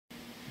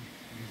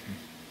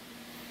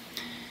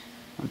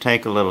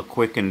take a little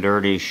quick and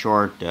dirty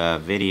short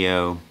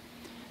video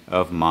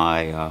of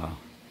my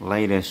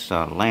latest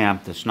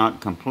lamp that's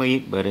not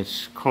complete, but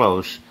it's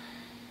close.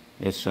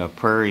 It's a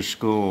Prairie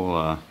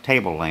School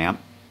table lamp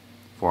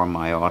for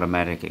my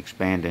automatic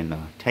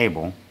expanding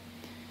table,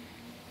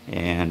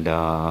 and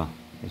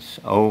it's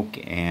oak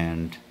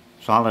and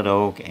solid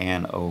oak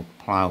and oak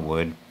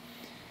plywood.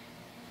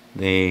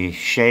 The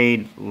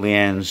shade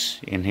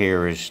lens in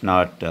here is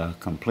not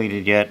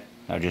completed yet.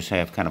 I just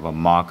have kind of a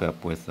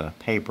mock-up with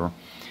paper,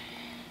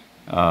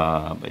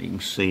 but you can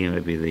see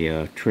maybe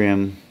the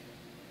trim,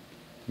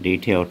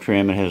 detail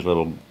trim. It has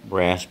little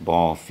brass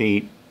ball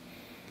feet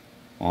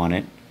on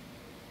it.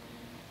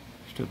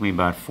 It took me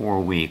about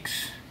 4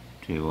 weeks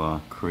to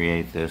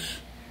create this,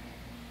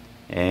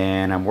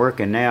 and I'm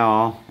working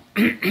now.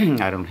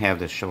 I don't have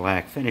the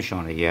shellac finish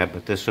on it yet,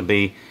 but this will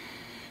be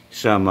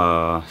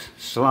some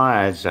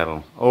slides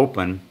that'll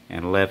open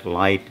and let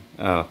light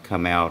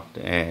come out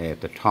at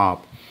the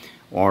top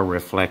or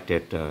reflect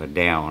it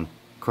down.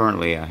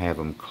 Currently I have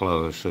them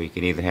closed, so you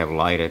can either have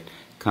light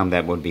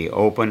that would be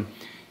open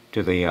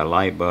to the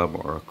light bulb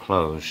or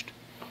closed.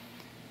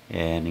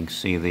 And you can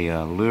see the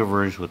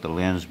louvers with the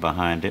lens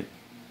behind it.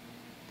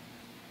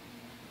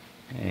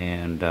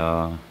 And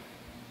on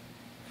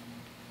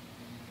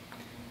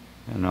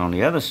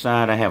the other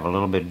side I have a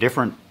little bit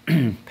different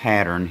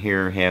pattern.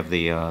 Here I have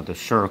the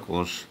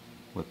circles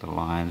with the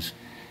lines.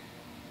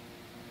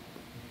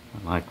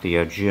 I like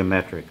the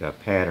geometric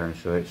pattern,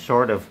 so it's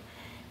sort of,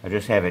 I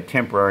just have it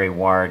temporary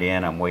wired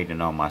in. I'm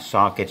waiting on my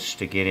sockets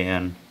to get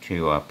in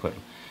to put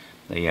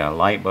the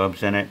light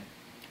bulbs in it.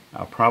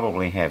 I'll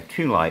probably have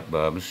 2 light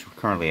bulbs.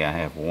 Currently I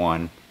have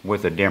 1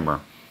 with a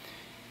dimmer.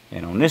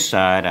 And on this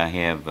side I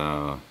have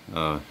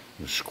the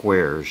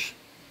squares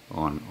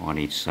on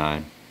each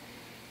side.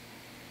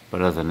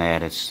 But other than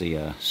that, it's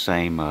the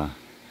same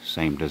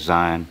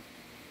design.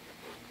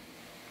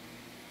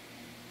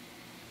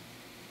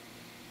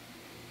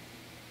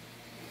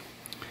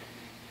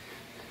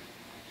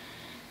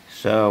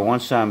 So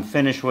once I'm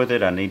finished with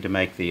it, I need to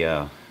make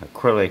the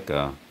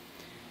acrylic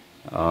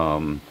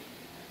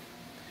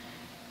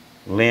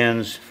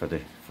lens for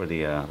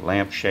the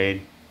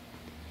lampshade.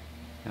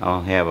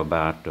 I'll have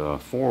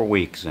about 4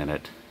 weeks in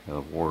it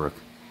of work,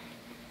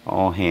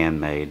 all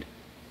handmade.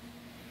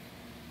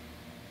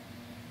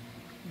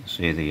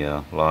 See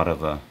the lot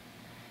of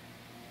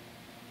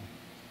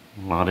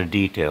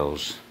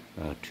details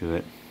to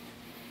it.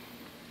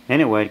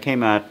 Anyway, it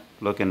came out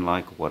looking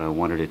like what I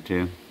wanted it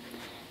to.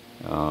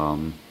 So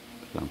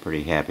I'm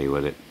pretty happy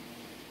with it.